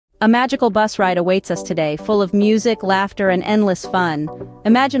A magical bus ride awaits us today, full of music, laughter, and endless fun.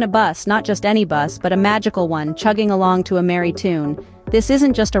 Imagine a bus, not just any bus, but a magical one, chugging along to a merry tune. This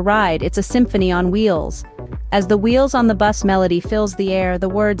isn't just a ride, it's a symphony on wheels. As the wheels on the bus melody fills the air, the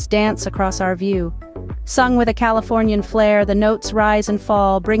words dance across our view. Sung with a Californian flair, the notes rise and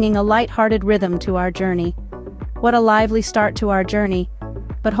fall, bringing a light-hearted rhythm to our journey. What a lively start to our journey.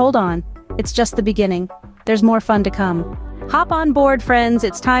 But hold on, it's just the beginning. There's more fun to come. Hop on board, friends,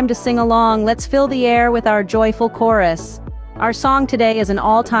 it's time to sing along. Let's fill the air with our joyful chorus. Our song today is an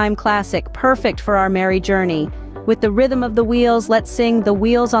all-time classic, perfect for our merry journey. With the rhythm of the wheels, let's sing "The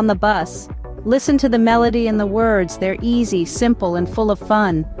Wheels on the Bus." Listen to the melody and the words, they're easy, simple, and full of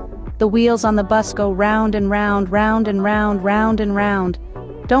fun. The wheels on the bus go round and round, round and round, round and round.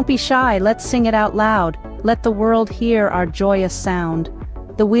 Don't be shy, let's sing it out loud. Let the world hear our joyous sound.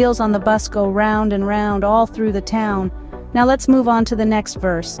 The wheels on the bus go round and round all through the town. Now let's move on to the next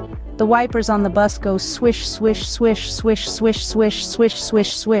verse. The wipers on the bus go swish, swish, swish, swish, swish, swish, swish,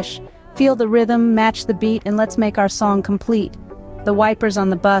 swish, swish. Feel the rhythm, match the beat, and let's make our song complete. The wipers on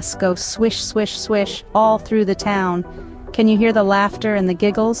the bus go swish, swish, swish all through the town. Can you hear the laughter and the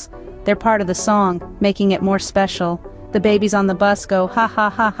giggles? They're part of the song, making it more special. The babies on the bus go ha ha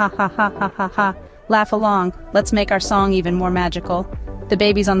ha ha ha ha ha ha ha. Laugh along, let's make our song even more magical. The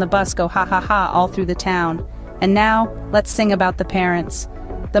babies on the bus go ha ha ha all through the town. And now, let's sing about the parents.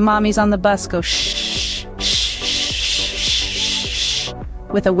 The mommies on the bus go shh, shh, shh, shh,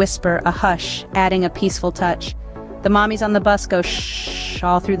 with a whisper, a hush, adding a peaceful touch. The mommies on the bus go shh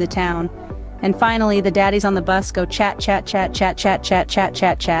all through the town. And finally, the daddies on the bus go chat, chat, chat, chat, chat, chat, chat,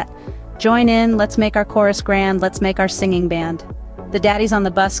 chat, chat. Join in, let's make our chorus grand, let's make our singing band. The daddies on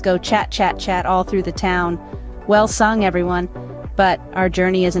the bus go chat, chat, chat all through the town. Well sung, everyone. But our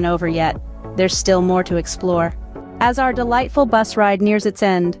journey isn't over yet. There's still more to explore. As our delightful bus ride nears its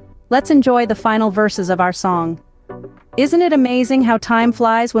end, let's enjoy the final verses of our song. Isn't it amazing how time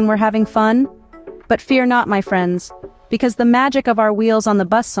flies when we're having fun? But fear not, my friends, because the magic of our Wheels on the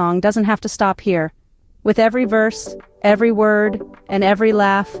Bus song doesn't have to stop here. With every verse, every word, and every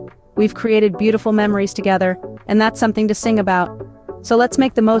laugh, we've created beautiful memories together, and that's something to sing about. So let's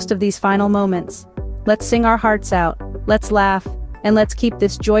make the most of these final moments. Let's sing our hearts out, let's laugh, and let's keep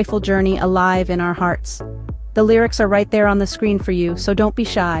this joyful journey alive in our hearts. The lyrics are right there on the screen for you, so don't be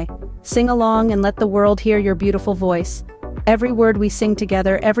shy. Sing along and let the world hear your beautiful voice. Every word we sing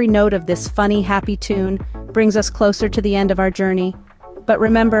together, every note of this funny, happy tune, brings us closer to the end of our journey. But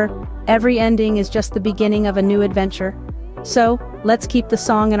remember, every ending is just the beginning of a new adventure. So, let's keep the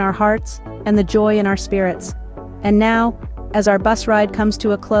song in our hearts and the joy in our spirits. And now, as our bus ride comes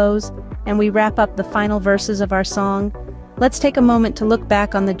to a close, and we wrap up the final verses of our song, let's take a moment to look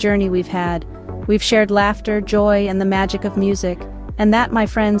back on the journey we've had. We've shared laughter, joy, and the magic of music, and that, my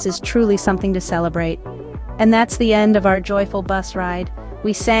friends, is truly something to celebrate. And that's the end of our joyful bus ride.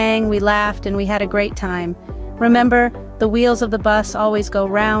 We sang, we laughed, and we had a great time. Remember, the wheels of the bus always go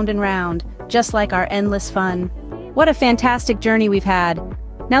round and round, just like our endless fun. What a fantastic journey we've had.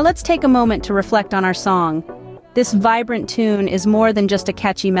 Now let's take a moment to reflect on our song. This vibrant tune is more than just a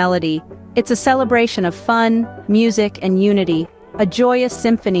catchy melody. It's a celebration of fun, music, and unity, a joyous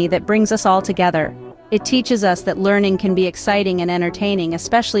symphony that brings us all together. It teaches us that learning can be exciting and entertaining,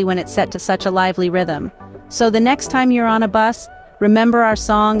 especially when it's set to such a lively rhythm. So the next time you're on a bus, remember our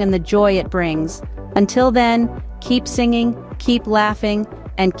song and the joy it brings. Until then, keep singing, keep laughing,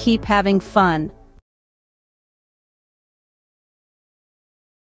 and keep having fun.